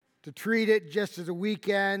to treat it just as a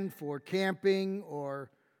weekend for camping or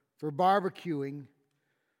for barbecuing,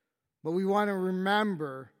 but we want to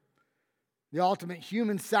remember the ultimate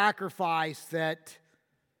human sacrifice that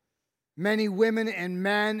many women and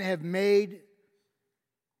men have made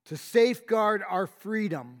to safeguard our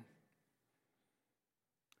freedom.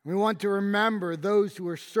 We want to remember those who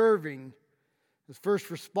are serving as first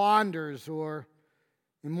responders or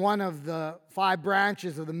in one of the 5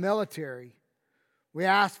 branches of the military. We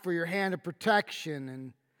ask for your hand of protection,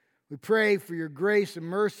 and we pray for your grace and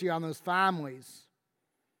mercy on those families.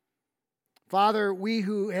 Father, we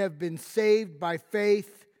who have been saved by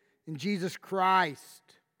faith in Jesus Christ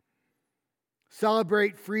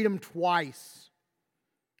celebrate freedom twice.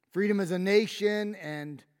 Freedom as a nation,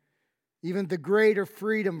 and even the greater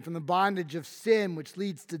freedom from the bondage of sin, which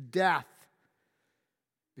leads to death,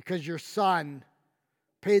 because your Son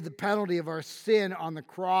paid the penalty of our sin on the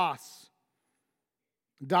cross,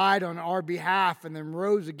 died on our behalf, and then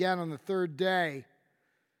rose again on the 3rd day.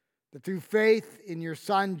 That through faith in your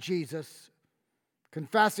Son, Jesus,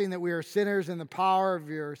 confessing that we are sinners in the power of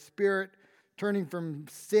your Spirit, turning from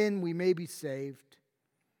sin, we may be saved.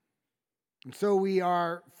 And so we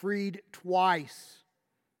are freed twice,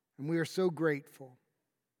 and we are so grateful.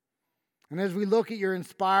 And as we look at your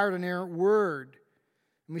inspired and inerrant word,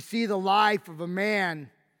 and we see the life of a man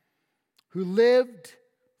who lived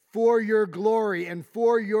for your glory and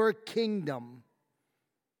for your kingdom,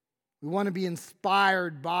 we want to be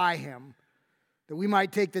inspired by him, that we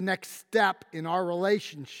might take the next step in our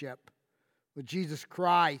relationship with Jesus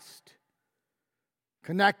Christ,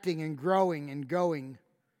 connecting and growing and going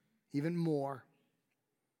even more.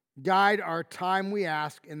 Guide our time, we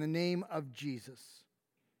ask, in the name of Jesus.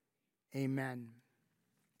 Amen.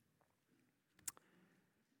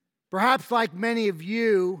 Perhaps like many of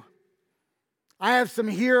you, I have some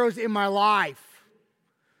heroes in my life.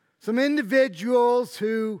 Some individuals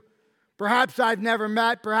who perhaps I've never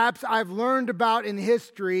met, perhaps I've learned about in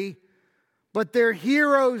history, but they're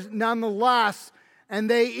heroes nonetheless, and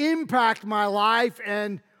they impact my life,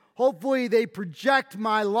 and hopefully they project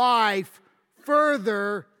my life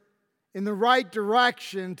further in the right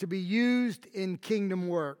direction to be used in kingdom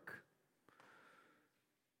work.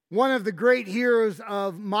 One of the great heroes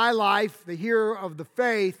of my life, the hero of the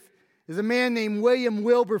faith, is a man named William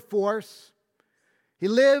Wilberforce. He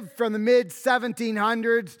lived from the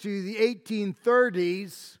mid-1700s to the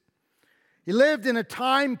 1830s. He lived in a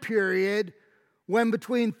time period when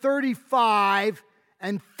between 35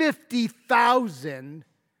 and 50,000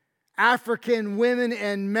 African women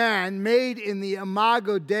and men made in the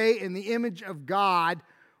Imago Dei, in the image of God,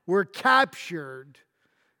 were captured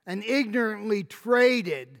and ignorantly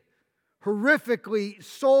traded, horrifically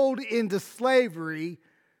sold into slavery,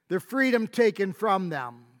 their freedom taken from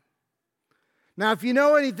them. Now, if you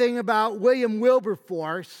know anything about William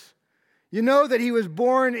Wilberforce, you know that he was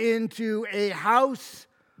born into a house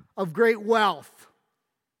of great wealth.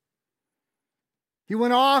 He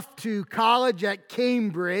went off to college at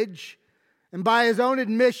Cambridge, and by his own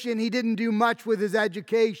admission, he didn't do much with his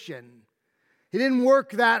education. He didn't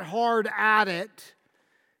work that hard at it.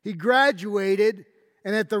 He graduated,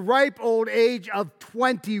 and at the ripe old age of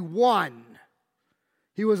 21,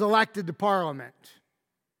 he was elected to Parliament.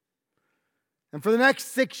 And for the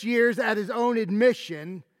next 6 years, at his own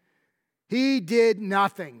admission, he did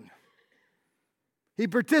nothing. He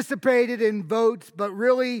participated in votes, but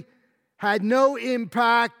really had no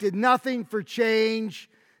impact, did nothing for change,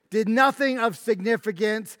 did nothing of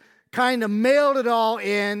significance, kind of mailed it all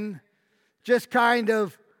in, just kind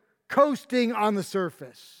of coasting on the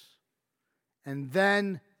surface. And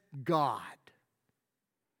then God.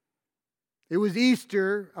 It was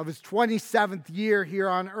Easter of his 27th year here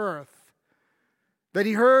on earth that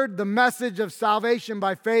he heard the message of salvation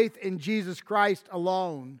by faith in Jesus Christ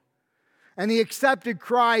alone. And he accepted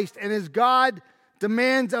Christ, and as God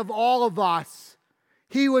demands of all of us,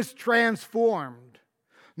 he was transformed.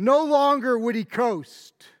 No longer would he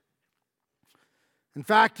coast. In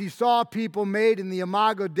fact, he saw people made in the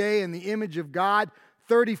Imago Dei in the image of God,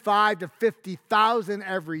 35 to 50,000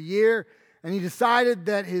 every year, and he decided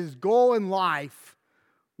that his goal in life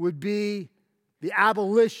would be the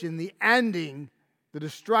abolition, the ending, the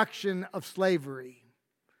destruction of slavery.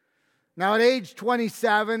 Now, at age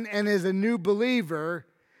 27, and as a new believer,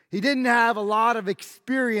 he didn't have a lot of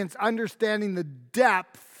experience understanding the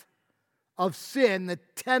depth of sin, the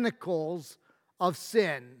tentacles of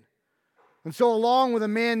sin. And so, along with a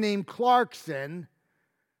man named Clarkson,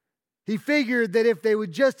 he figured that if they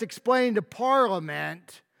would just explain to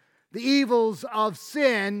Parliament the evils of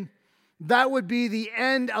sin, that would be the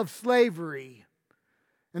end of slavery.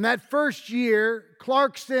 In that first year,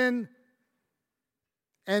 Clarkson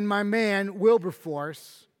and my man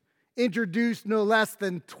Wilberforce introduced no less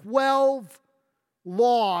than 12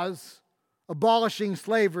 laws abolishing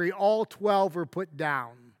slavery. All 12 were put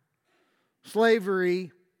down.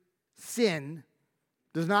 Slavery, sin,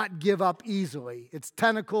 does not give up easily. Its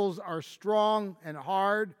tentacles are strong and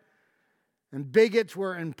hard, and bigots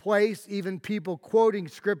were in place, even people quoting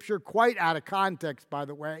Scripture, quite out of context, by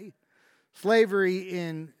the way. Slavery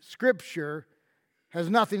in Scripture has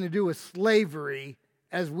nothing to do with slavery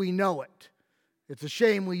as we know it. It's a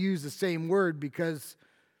shame we use the same word because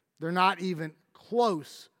they're not even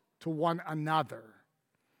close to one another.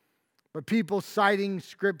 But people citing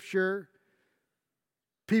Scripture,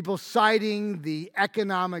 people citing the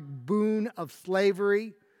economic boon of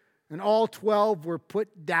slavery, and all 12 were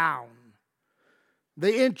put down.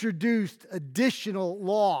 They introduced additional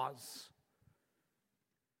laws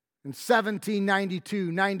in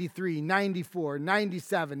 1792, 93, 94,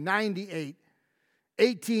 97, 98,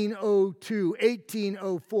 1802,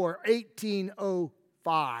 1804,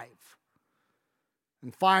 1805.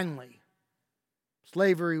 And finally,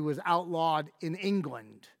 slavery was outlawed in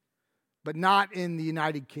England, but not in the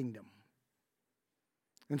United Kingdom.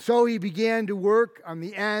 And so he began to work on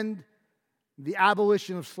the end, the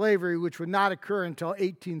abolition of slavery, which would not occur until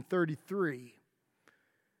 1833.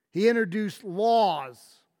 He introduced laws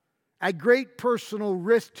at great personal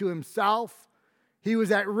risk to himself. He was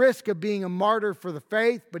at risk of being a martyr for the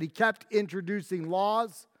faith, but he kept introducing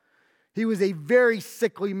laws. He was a very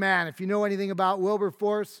sickly man. If you know anything about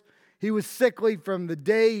Wilberforce, he was sickly from the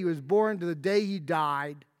day he was born to the day he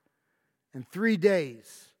died. And 3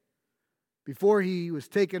 days before he was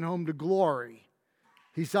taken home to glory,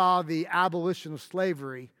 he saw the abolition of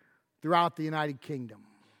slavery throughout the United Kingdom.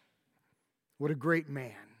 What a great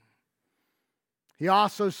man. He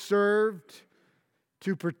also served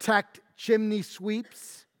to protect chimney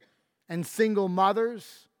sweeps and single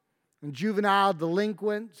mothers and juvenile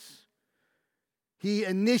delinquents. He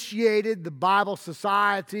initiated the Bible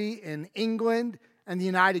Society in England and the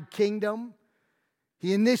United Kingdom.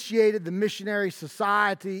 He initiated the Missionary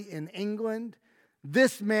Society in England.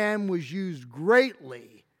 This man was used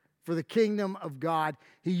greatly for the kingdom of God.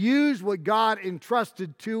 He used what God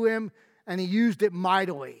entrusted to him, and he used it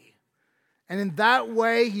mightily. And in that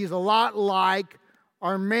way, he's a lot like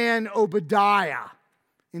our man Obadiah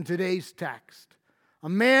in today's text. A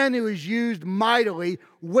man who is used mightily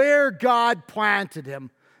where God planted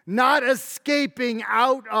him, not escaping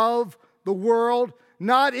out of the world,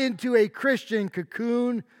 not into a Christian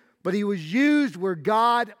cocoon, but he was used where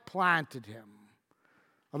God planted him.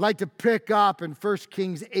 I'd like to pick up in 1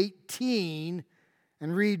 Kings 18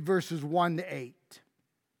 and read verses 1 to 8.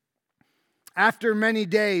 After many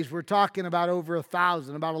days, we're talking about over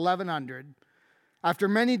 1,000, about 1,100. After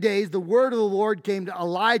many days, the word of the Lord came to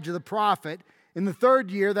Elijah the prophet in the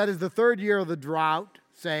 3rd year, that is the 3rd year of the drought,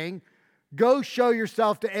 saying, "Go show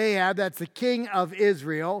yourself to Ahab," that's the king of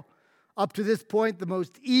Israel, up to this point the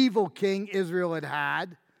most evil king Israel had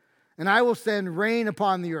had, "and I will send rain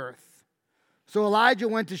upon the earth." So Elijah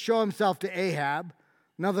went to show himself to Ahab.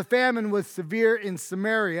 Now the famine was severe in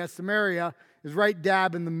Samaria. Samaria is right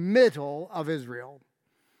dab in the middle of Israel.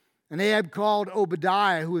 And Ahab called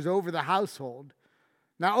Obadiah, who was over the household.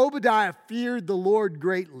 Now Obadiah feared the Lord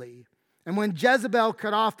greatly. And when Jezebel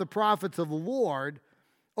cut off the prophets of the Lord,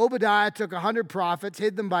 Obadiah took 100 prophets,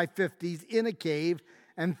 hid them by 50s in a cave,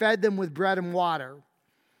 and fed them with bread and water.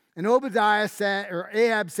 And Ahab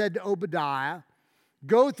said to Obadiah,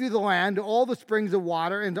 "Go through the land to all the springs of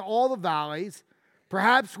water and to all the valleys.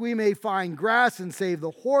 Perhaps we may find grass and save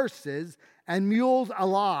the horses and mules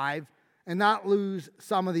alive and not lose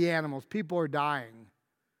some of the animals." People are dying.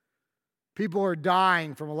 People are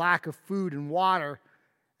dying from a lack of food and water.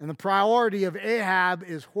 And the priority of Ahab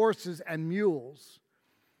is horses and mules.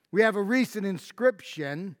 We have a recent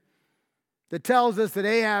inscription that tells us that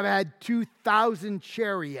Ahab had 2,000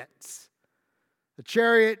 chariots. A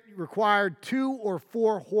chariot required 2 or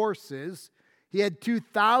 4 horses. He had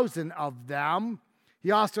 2,000 of them. He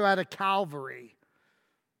also had a cavalry.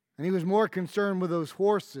 And he was more concerned with those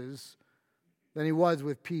horses than he was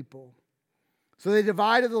with people. So they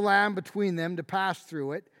divided the land between them to pass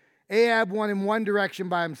through it. Ahab went in one direction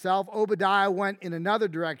by himself. Obadiah went in another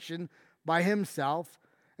direction by himself.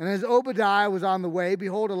 And as Obadiah was on the way,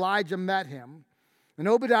 behold, Elijah met him. And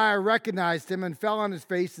Obadiah recognized him and fell on his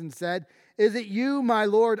face and said, "Is it you, my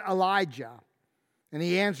lord Elijah?" And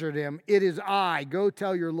he answered him, "It is I. Go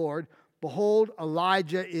tell your Lord, behold,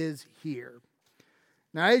 Elijah is here."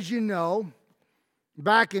 Now, as you know,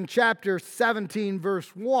 back in chapter 17,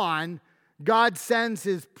 verse 1, God sends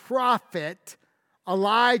his prophet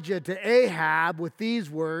Elijah to Ahab with these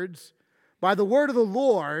words, "By the word of the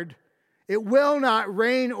Lord, it will not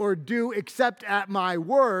rain or dew except at my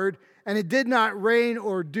word." And it did not rain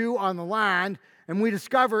or dew on the land. And we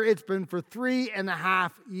discover it's been for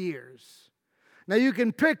 3.5 years. Now you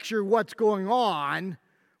can picture what's going on.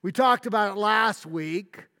 We talked about it last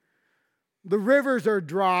week. The rivers are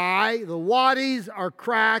dry. The wadis are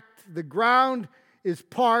cracked. The ground is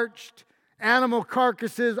parched. Animal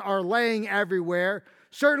carcasses are laying everywhere.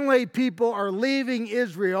 Certainly people are leaving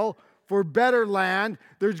Israel for better land.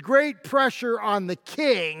 There's great pressure on the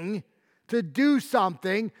king to do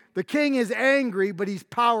something. The king is angry, but he's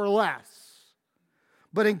powerless.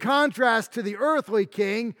 But in contrast to the earthly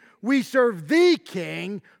king, we serve the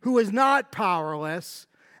king who is not powerless,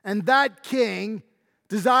 and that king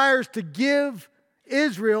desires to give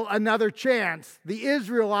Israel another chance. The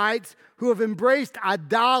Israelites who have embraced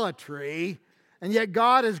idolatry, and yet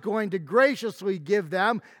God is going to graciously give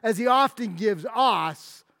them, as he often gives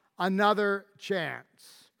us, another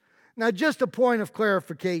chance. Now, just a point of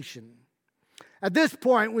clarification. At this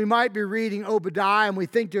point, we might be reading Obadiah and we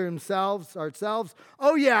think to ourselves,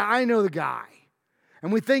 "Oh yeah, I know the guy."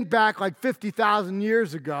 And we think back like 50,000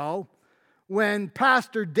 years ago when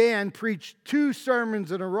Pastor Dan preached 2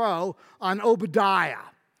 sermons in a row on Obadiah.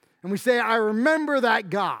 And we say, "I remember that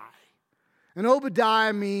guy." And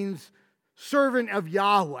Obadiah means servant of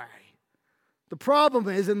Yahweh. The problem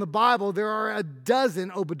is, in the Bible, there are a dozen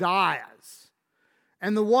Obadiahs.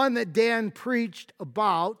 And the one that Dan preached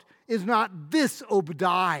about is not this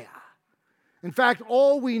Obadiah. In fact,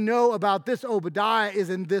 all we know about this Obadiah is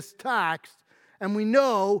in this text, and we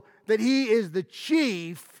know that he is the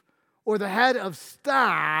chief or the head of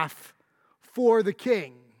staff for the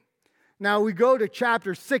king. Now we go to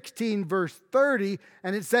chapter 16, verse 30,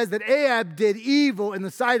 and it says that Ahab did evil in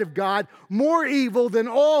the sight of God, more evil than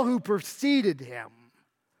all who preceded him.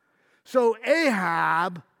 So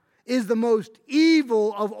Ahab is the most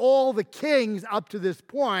evil of all the kings up to this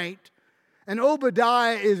point, and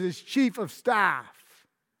Obadiah is his chief of staff.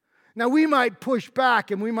 Now we might push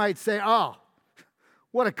back and we might say, "Oh,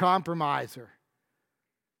 what a compromiser."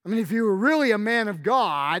 I mean, if he were really a man of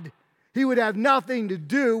God, he would have nothing to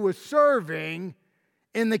do with serving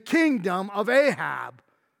in the kingdom of Ahab,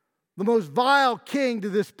 the most vile king to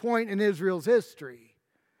this point in Israel's history.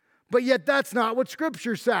 But yet that's not what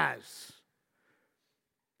Scripture says.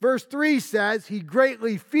 Verse 3 says, he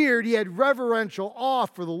greatly feared, he had reverential awe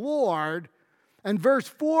for the Lord. And verse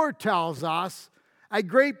 4 tells us, at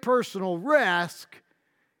great personal risk,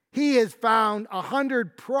 he has found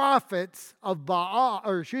 100 prophets of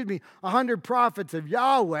 100 prophets of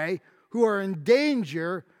Yahweh who are in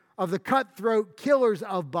danger of the cutthroat killers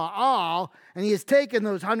of Baal. And he has taken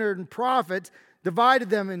those 100 prophets, divided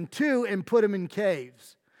them in 2, and put them in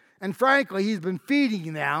caves. And frankly, he's been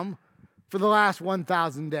feeding them for the last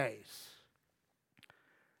 1,000 days.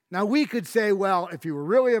 Now we could say, well, if he were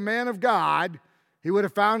really a man of God, he would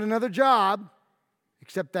have found another job,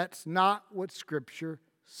 except that's not what Scripture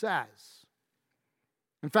says.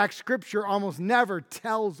 In fact, Scripture almost never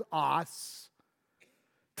tells us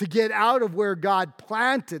to get out of where God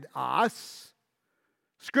planted us.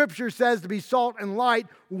 Scripture says to be salt and light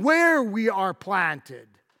where we are planted,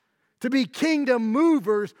 to be kingdom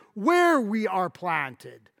movers where we are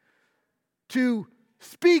planted, to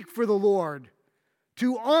speak for the Lord,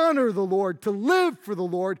 to honor the Lord, to live for the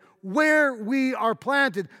Lord where we are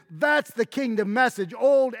planted. That's the kingdom message,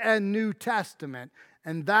 Old and New Testament.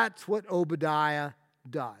 And that's what Obadiah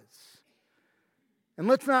does. And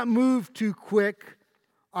let's not move too quick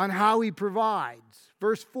on how he provides.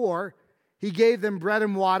 Verse 4, he gave them bread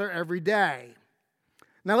and water every day.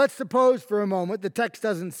 Now let's suppose for a moment, the text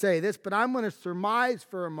doesn't say this, but I'm going to surmise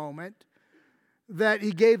for a moment that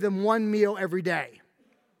he gave them one meal every day.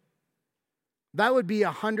 That would be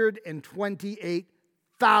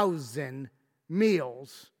 128,000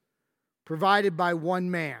 meals provided by one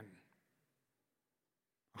man.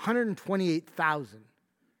 128,000.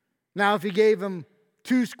 Now, if he gave them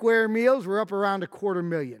 2 square meals, we're up around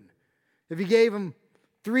 250,000. If he gave them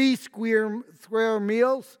 3 square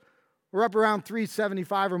meals, we're up around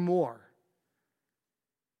 375 or more.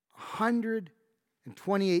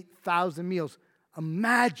 128,000 meals.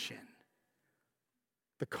 Imagine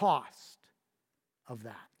the cost of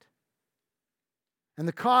that. And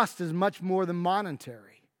the cost is much more than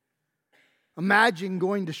monetary. Imagine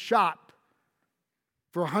going to shop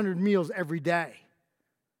for 100 meals every day.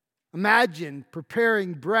 Imagine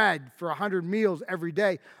preparing bread for 100 meals every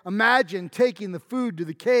day. Imagine taking the food to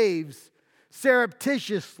the caves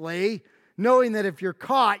surreptitiously, knowing that if you're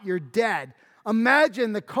caught, you're dead.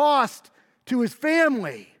 Imagine the cost to his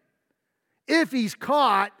family If he's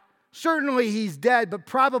caught, certainly he's dead, but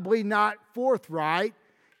probably not forthright.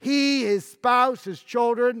 He, his spouse, his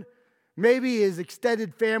children, maybe his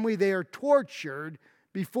extended family, they are tortured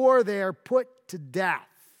before they are put to death.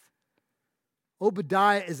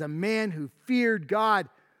 Obadiah is a man who feared God,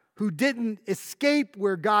 who didn't escape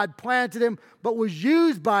where God planted him, but was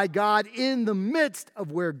used by God in the midst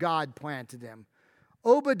of where God planted him.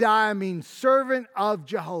 Obadiah means servant of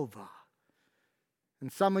Jehovah.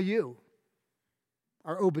 And some of you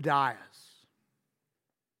are Obadiahs.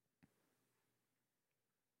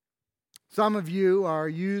 Some of you are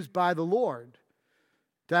used by the Lord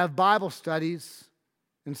to have Bible studies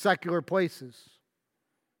in secular places.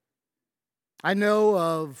 I know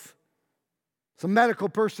of some medical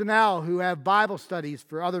personnel who have Bible studies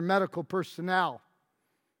for other medical personnel.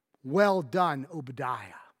 Well done,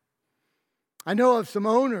 Obadiah. I know of some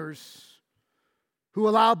owners who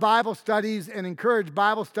allow Bible studies and encourage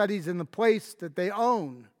Bible studies in the place that they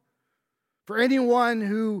own. For anyone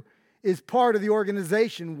who is part of the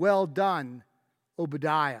organization, well done,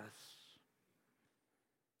 Obadiahs.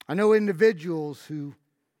 I know individuals who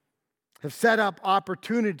have set up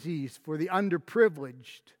opportunities for the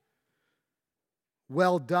underprivileged.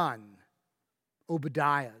 Well done,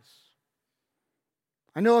 Obadiahs.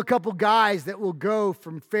 I know a couple guys that will go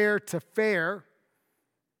from fair to fair.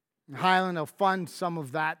 Highland will fund some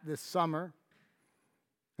of that this summer.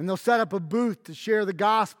 And they'll set up a booth to share the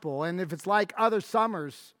gospel. And if it's like other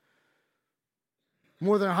summers,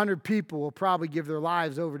 more than 100 people will probably give their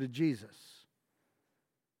lives over to Jesus.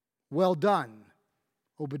 Well done,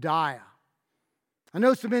 Obadiah. I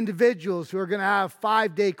know some individuals who are going to have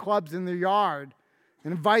 5-day clubs in their yard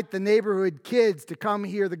and invite the neighborhood kids to come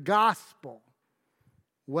hear the gospel.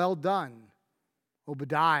 Well done,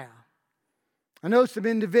 Obadiah. I know some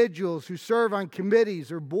individuals who serve on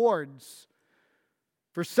committees or boards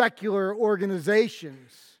for secular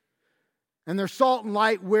organizations, and they're salt and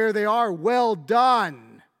light where they are. Well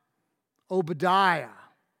done, Obadiah.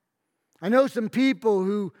 I know some people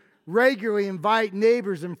who regularly invite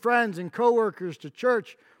neighbors and friends and coworkers to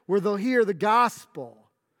church where they'll hear the gospel.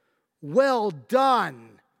 Well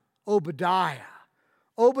done, Obadiah.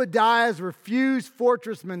 Obadiah's refuse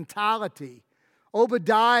fortress mentality.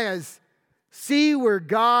 Obadiah's see where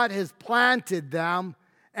God has planted them,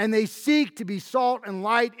 and they seek to be salt and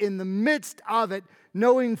light in the midst of it,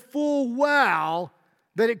 knowing full well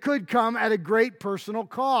that it could come at a great personal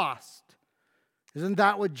cost. Isn't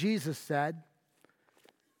that what Jesus said?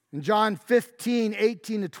 In John 15,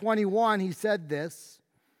 18 to 21, he said this,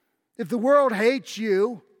 "If the world hates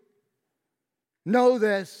you, know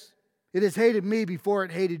this, it has hated me before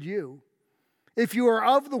it hated you. If you are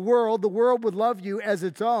of the world would love you as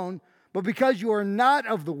its own. But because you are not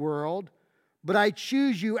of the world, but I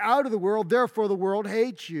choose you out of the world, therefore the world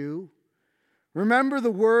hates you. Remember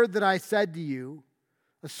the word that I said to you,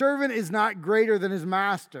 a servant is not greater than his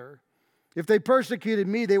master. If they persecuted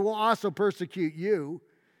me, they will also persecute you.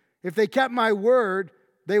 If they kept my word,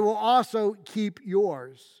 they will also keep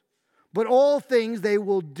yours. But all things they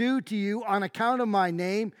will do to you on account of my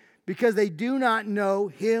name, because they do not know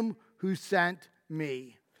him who sent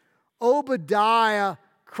me." Obadiah,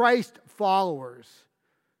 Christ followers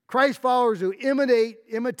who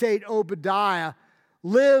imitate Obadiah,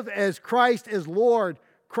 live as Christ as Lord.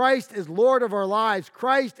 Christ is Lord of our lives.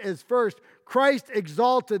 Christ is first. Christ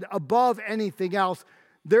exalted above anything else.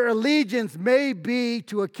 Their allegiance may be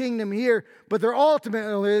to a kingdom here, but their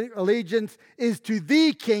ultimate allegiance is to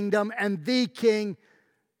the kingdom and the king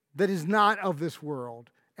that is not of this world.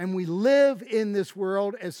 And we live in this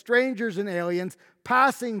world as strangers and aliens,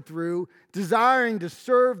 passing through, desiring to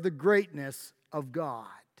serve the greatness of God.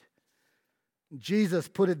 Jesus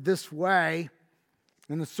put it this way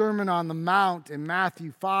in the Sermon on the Mount in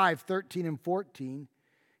Matthew 5, 13 and 14.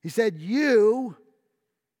 He said, You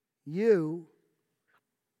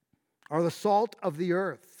are the salt of the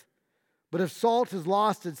earth. But if salt has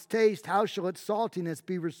lost its taste, how shall its saltiness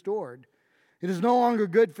be restored? It is no longer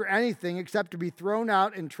good for anything except to be thrown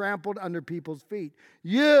out and trampled under people's feet.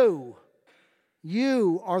 You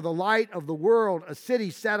are the light of the world. A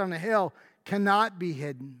city set on a hill cannot be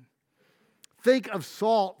hidden. Think of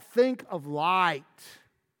salt. Think of light.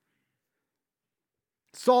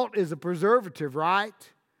 Salt is a preservative, right?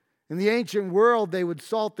 In the ancient world, they would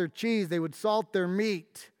salt their cheese. They would salt their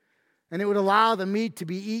meat. And it would allow the meat to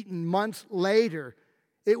be eaten months later.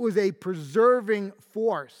 It was a preserving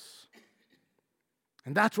force.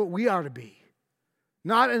 And that's what we are to be.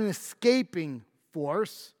 Not an escaping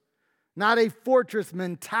force, not a fortress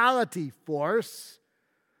mentality force,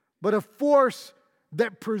 but a force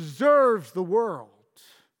that preserves the world.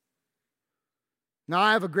 Now,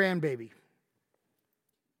 I have a grandbaby.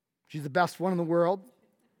 She's the best one in the world,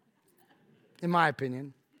 in my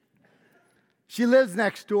opinion. She lives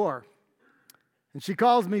next door, and she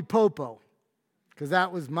calls me Popo, because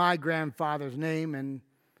that was my grandfather's name, and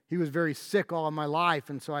he was very sick all of my life,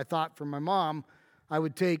 and so I thought for my mom, I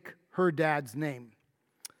would take her dad's name.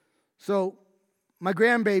 So my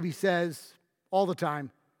grandbaby says all the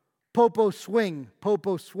time, Popo swing,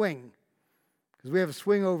 because we have a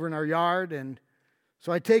swing over in our yard, and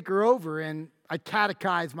so I take her over and I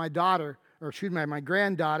catechize my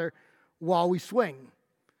granddaughter while we swing.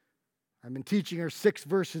 I've been teaching her 6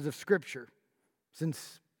 verses of Scripture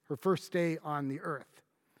since her first day on the earth.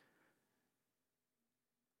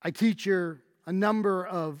 I teach her a number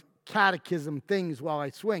of catechism things while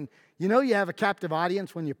I swing. You know you have a captive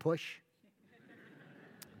audience when you push?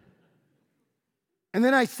 And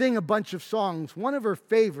then I sing a bunch of songs. One of her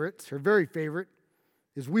favorites, her very favorite,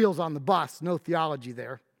 is Wheels on the Bus. No theology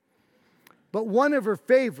there. But one of her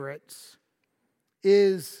favorites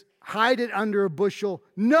is Hide It Under a Bushel.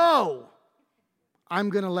 No! I'm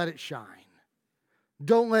going to let it shine.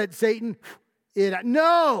 Don't let Satan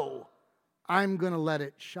No! I'm going to let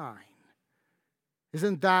it shine.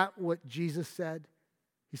 Isn't that what Jesus said?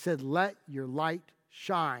 He said, let your light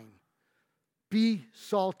shine. Be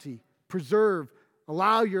salty. Preserve.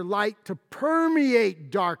 Allow your light to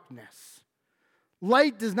permeate darkness.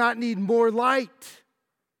 Light does not need more light.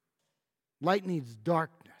 Light needs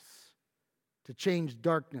darkness to change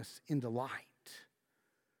darkness into light.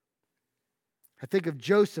 I think of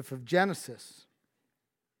Joseph of Genesis.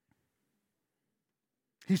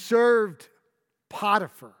 He served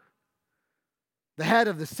Potiphar, the head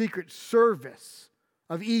of the secret service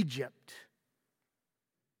of Egypt.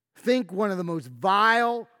 Think one of the most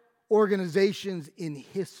vile organizations in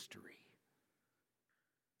history.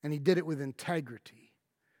 And he did it with integrity.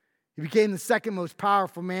 He became the second most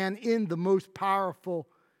powerful man in the most powerful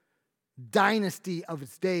dynasty of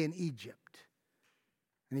its day in Egypt.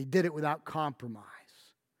 And he did it without compromise.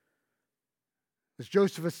 Was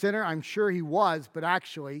Joseph a sinner? I'm sure he was, but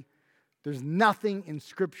actually, there's nothing in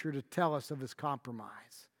Scripture to tell us of his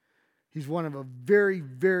compromise. He's one of a very,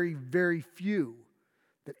 very, very few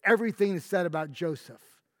that everything that's said about Joseph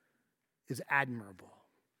is admirable.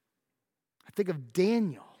 I think of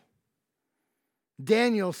Daniel.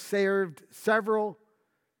 Daniel served several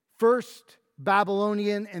first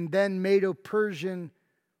Babylonian and then Medo-Persian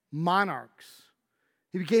monarchs.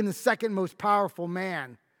 He became the second most powerful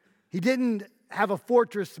man. He didn't have a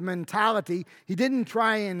fortress mentality. He didn't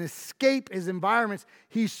try and escape his environments.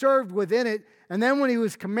 He served within it. And then when he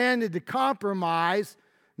was commanded to compromise,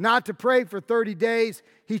 not to pray for 30 days,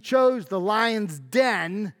 he chose the lion's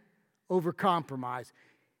den over compromise.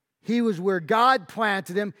 He was where God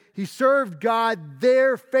planted him. He served God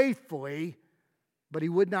there faithfully, but he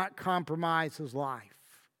would not compromise his life.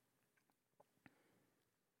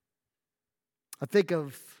 I think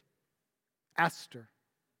of Esther.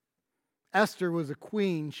 Esther was a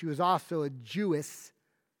queen. She was also a Jewess,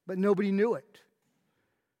 but nobody knew it.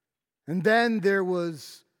 And then there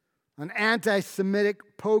was an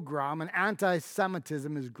anti-Semitic pogrom, and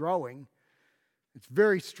anti-Semitism is growing. It's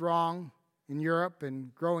very strong in Europe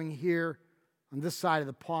and growing here on this side of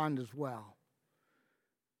the pond as well.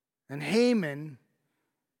 And Haman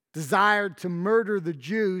desired to murder the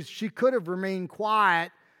Jews. She could have remained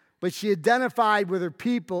quiet, but she identified with her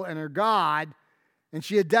people and her God, and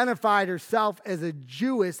she identified herself as a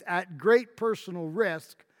Jewess at great personal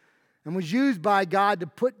risk and was used by God to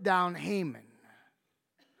put down Haman.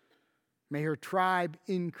 May her tribe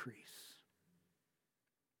increase.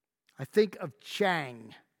 I think of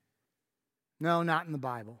Chang. No, not in the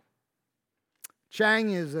Bible.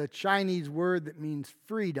 Chang is a Chinese word that means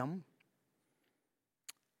freedom.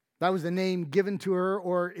 That was the name given to her,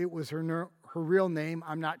 or it was her real name.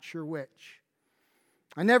 I'm not sure which.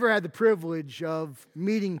 I never had the privilege of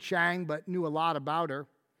meeting Chang, but knew a lot about her.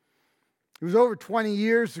 It was over 20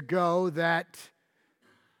 years ago that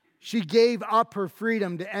she gave up her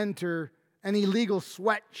freedom to enter an illegal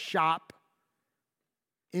sweatshop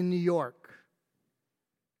in New York.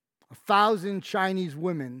 1,000 Chinese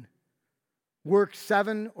women work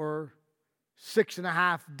 7 or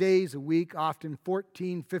 6.5 days a week, often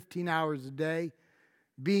 14, 15 hours a day,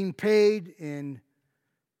 being paid in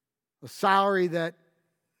a salary that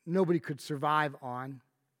nobody could survive on.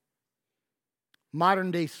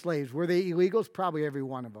 Modern day slaves. Were they illegals? Probably every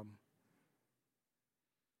one of them.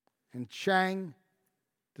 And Chang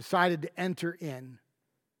decided to enter in.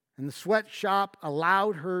 And the sweatshop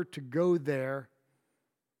allowed her to go there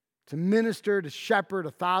to minister, to shepherd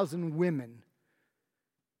 1,000 women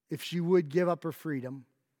if she would give up her freedom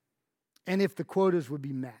and if the quotas would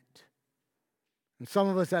be met. And some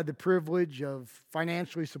of us had the privilege of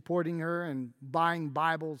financially supporting her and buying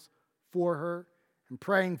Bibles for her and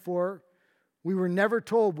praying for her. We were never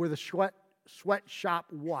told where the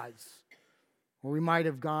sweatshop was, or we might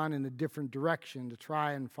have gone in a different direction to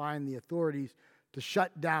try and find the authorities to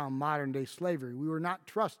shut down modern-day slavery. We were not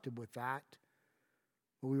trusted with that,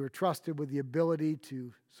 but we were trusted with the ability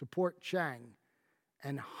to support Chang,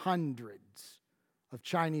 and hundreds of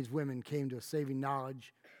Chinese women came to a saving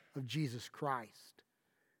knowledge of Jesus Christ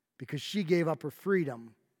because she gave up her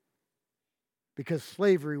freedom because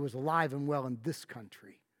slavery was alive and well in this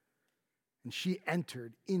country. And she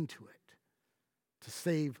entered into it to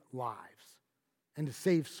save lives and to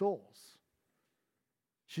save souls.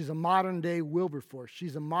 She's a modern-day Wilberforce.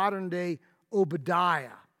 She's a modern-day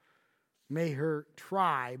Obadiah. May her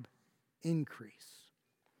tribe increase.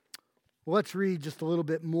 Well, let's read just a little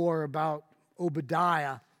bit more about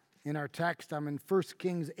Obadiah in our text. I'm in 1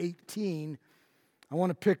 Kings 18. I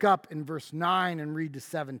want to pick up in verse 9 and read to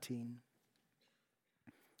 17.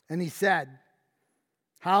 And he said,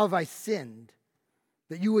 "How have I sinned,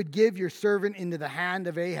 that you would give your servant into the hand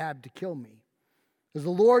of Ahab to kill me? As the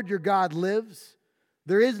Lord your God lives,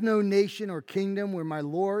 there is no nation or kingdom where my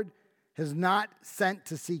Lord has not sent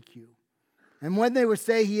to seek you. And when they would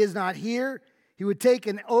say he is not here, he would take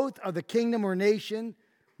an oath of the kingdom or nation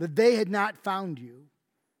that they had not found you.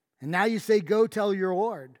 And now you say, go tell your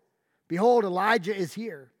Lord, behold, Elijah is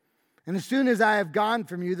here. And as soon as I have gone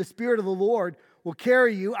from you, the Spirit of the Lord will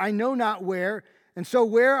carry you, I know not where. And so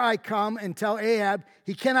where I come and tell Ahab,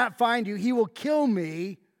 he cannot find you, he will kill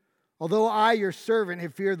me, although I, your servant,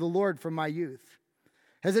 have feared the Lord from my youth.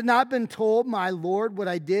 Has it not been told, my Lord, what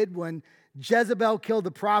I did when Jezebel killed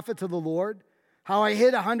the prophets of the Lord? How I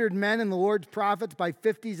hid 100 men and the Lord's prophets by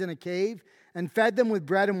 50s in a cave and fed them with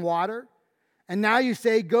bread and water? And now you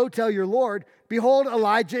say, go tell your Lord, behold,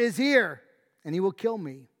 Elijah is here, and he will kill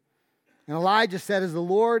me. And Elijah said, as the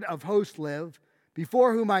Lord of hosts live,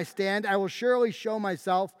 before whom I stand, I will surely show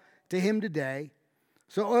myself to him today.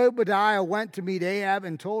 So Obadiah went to meet Ahab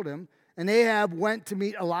and told him, and Ahab went to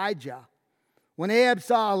meet Elijah. When Ahab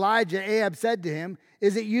saw Elijah, Ahab said to him,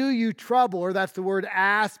 is it you, you troubler, that's the word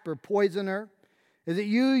asp or poisoner? Is it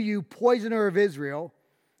you, you poisoner of Israel?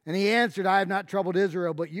 And he answered, I have not troubled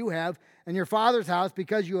Israel, but you have, and your father's house,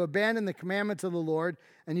 because you abandoned the commandments of the Lord,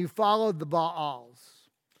 and you followed the Baals.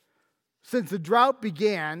 Since the drought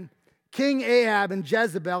began, King Ahab and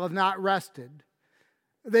Jezebel have not rested.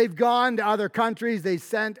 They've gone to other countries. They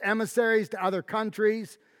sent emissaries to other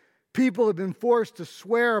countries. People have been forced to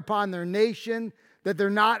swear upon their nation that they're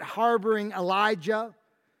not harboring Elijah.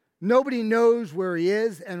 Nobody knows where he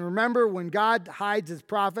is. And remember, when God hides his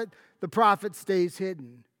prophet, the prophet stays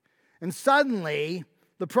hidden. And suddenly,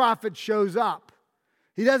 the prophet shows up.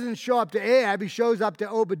 He doesn't show up to Ahab. He shows up to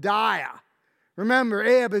Obadiah. Remember,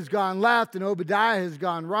 Ahab has gone left and Obadiah has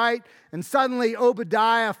gone right. And suddenly,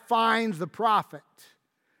 Obadiah finds the prophet.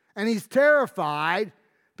 And he's terrified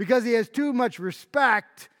because he has too much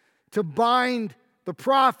respect to bind the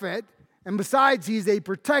prophet. And besides, he's a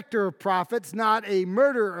protector of prophets, not a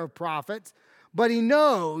murderer of prophets. But he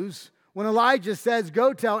knows when Elijah says,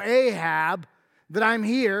 go tell Ahab that I'm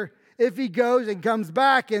here, if he goes and comes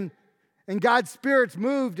back and God's Spirit's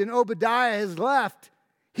moved and Obadiah has left,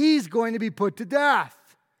 he's going to be put to death.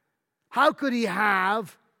 How could he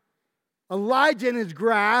have Elijah in his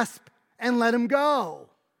grasp and let him go?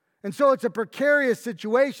 And so it's a precarious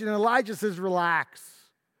situation, and Elijah says, relax.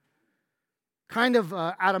 Kind of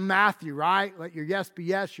out of Matthew, right? Let your yes be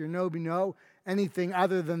yes, your no be no. Anything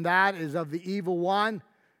other than that is of the evil one.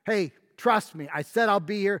 Hey, trust me. I said I'll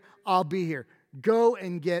be here. I'll be here. Go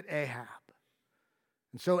and get Ahab.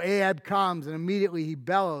 And so Ahab comes, and immediately he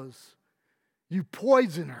bellows, you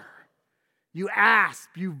poisoner, you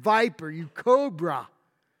asp, you viper, you cobra,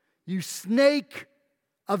 you snake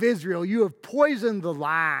of Israel. You have poisoned the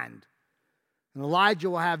land. And Elijah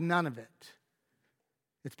will have none of it.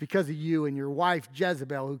 It's because of you and your wife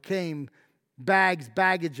Jezebel, who came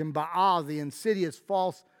baggage, and Baal, the insidious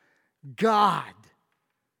false god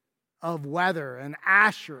of weather, and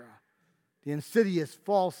Asherah, the insidious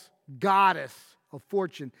false goddess of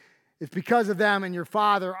fortune. It's because of them and your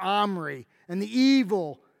father Omri and the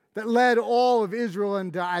evil that led all of Israel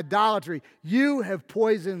into idolatry. You have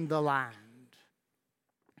poisoned the land.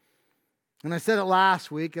 And I said it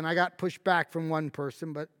last week, and I got pushed back from one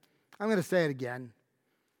person, but I'm going to say it again.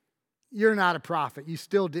 You're not a prophet. You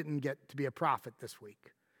still didn't get to be a prophet this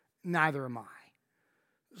week. Neither am I.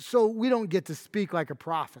 So we don't get to speak like a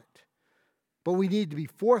prophet. But we need to be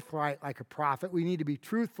forthright like a prophet. We need to be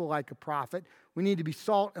truthful like a prophet. We need to be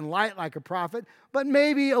salt and light like a prophet, but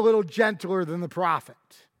maybe a little gentler than the prophet.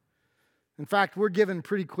 In fact, we're given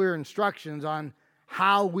pretty clear instructions on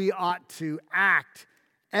how we ought to act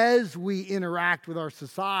as we interact with our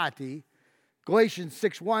society. Galatians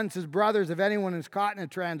 6:1 says, "Brothers, if anyone is caught in a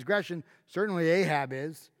transgression," certainly Ahab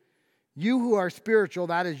is, "you who are spiritual,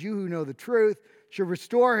 that is, you who know the truth, should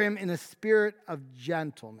restore him in a spirit of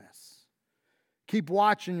gentleness. Keep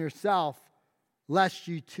watching yourself, lest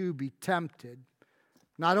you too be tempted."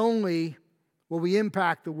 Not only will we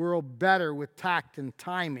impact the world better with tact and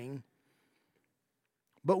timing,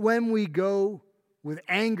 but when we go with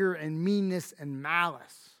anger and meanness and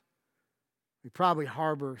malice, we probably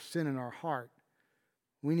harbor sin in our heart.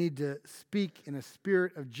 We need to speak in a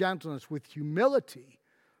spirit of gentleness with humility,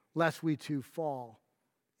 lest we too fall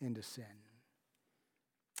into sin.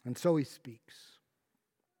 And so he speaks.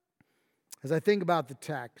 As I think about the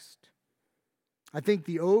text, I think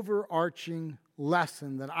the overarching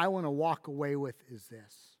lesson that I want to walk away with is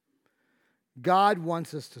this: God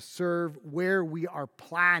wants us to serve where we are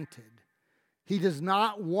planted. He does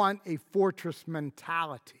not want a fortress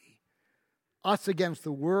mentality, us against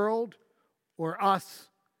the world or us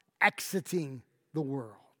exiting the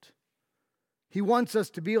world. He wants us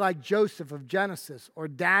to be like Joseph of Genesis, or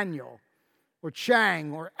Daniel, or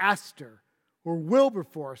Chang, or Esther, or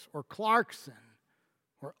Wilberforce, or Clarkson,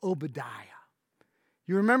 or Obadiah.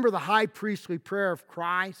 You remember the high priestly prayer of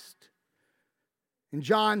Christ? In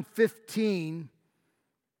John 15,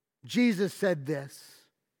 Jesus said this: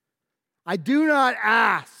 "I do not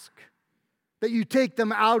ask that you take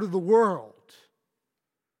them out of the world.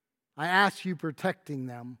 I ask you protecting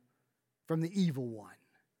them from the evil one."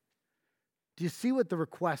 Do you see what the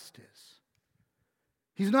request is?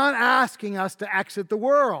 He's not asking us to exit the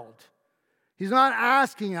world. He's not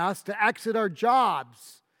asking us to exit our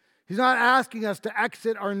jobs. He's not asking us to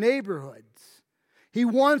exit our neighborhoods. He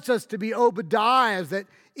wants us to be Obadiahs that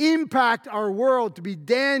impact our world, to be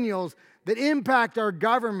Daniels that impact our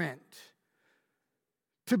government,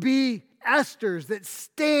 to be Esthers that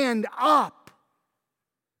stand up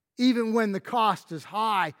even when the cost is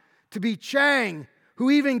high, to be Chang who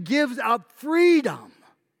even gives up freedom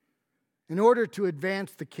in order to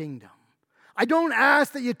advance the kingdom. I don't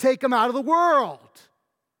ask that you take them out of the world.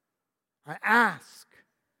 I ask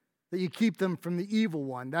that you keep them from the evil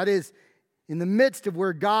one. That is, in the midst of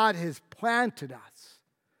where God has planted us,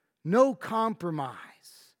 no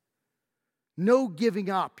compromise, no giving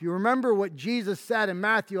up. You remember what Jesus said in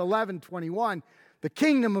Matthew 11:21. The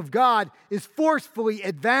kingdom of God is forcefully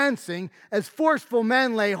advancing as forceful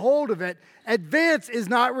men lay hold of it. Advance is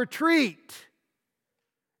not retreat.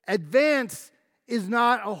 Advance is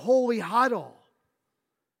not a holy huddle.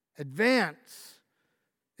 Advance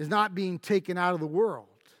is not being taken out of the world.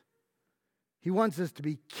 He wants us to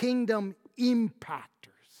be kingdom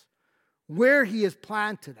impactors where He has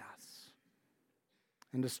planted us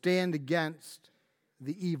and to stand against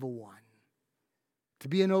the evil one. To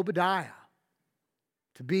be an Obadiah.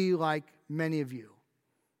 To be like many of you,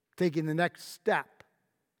 taking the next step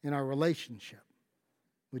in our relationship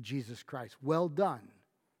with Jesus Christ. Well done,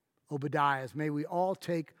 Obadiahs. May we all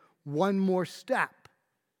take one more step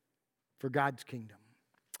for God's kingdom.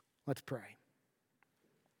 Let's pray.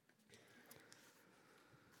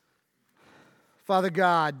 Father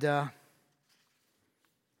God,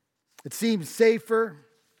 it seems safer,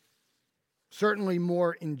 certainly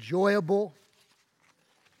more enjoyable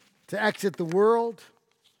to exit the world,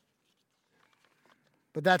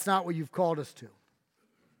 but that's not what you've called us to.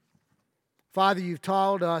 Father, you've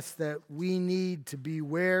told us that we need to be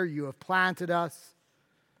where you have planted us,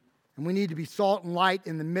 and we need to be salt and light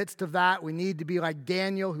in the midst of that. We need to be like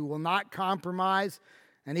Daniel, who will not compromise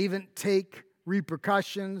and even take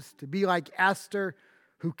repercussions, to be like Esther,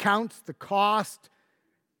 who counts the cost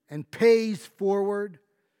and pays forward,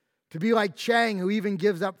 to be like Chang, who even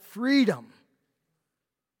gives up freedom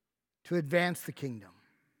to advance the kingdom,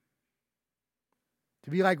 to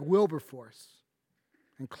be like Wilberforce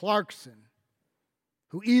and Clarkson,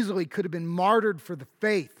 who easily could have been martyred for the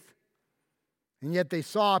faith, and yet they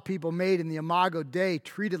saw people made in the Imago Dei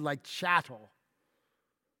treated like chattel,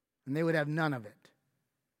 and they would have none of it.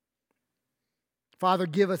 Father,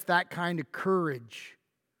 give us that kind of courage.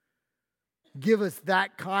 Give us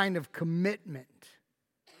that kind of commitment.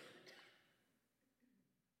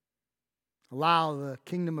 Allow the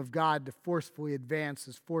kingdom of God to forcefully advance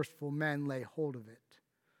as forceful men lay hold of it.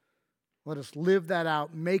 Let us live that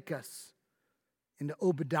out. Make us into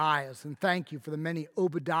Obadiahs. And thank you for the many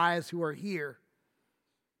Obadiahs who are here.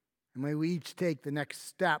 And may we each take the next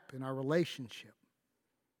step in our relationship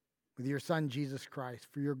with your Son, Jesus Christ,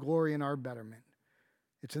 for your glory and our betterment.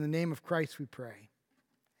 It's in the name of Christ we pray.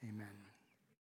 Amen.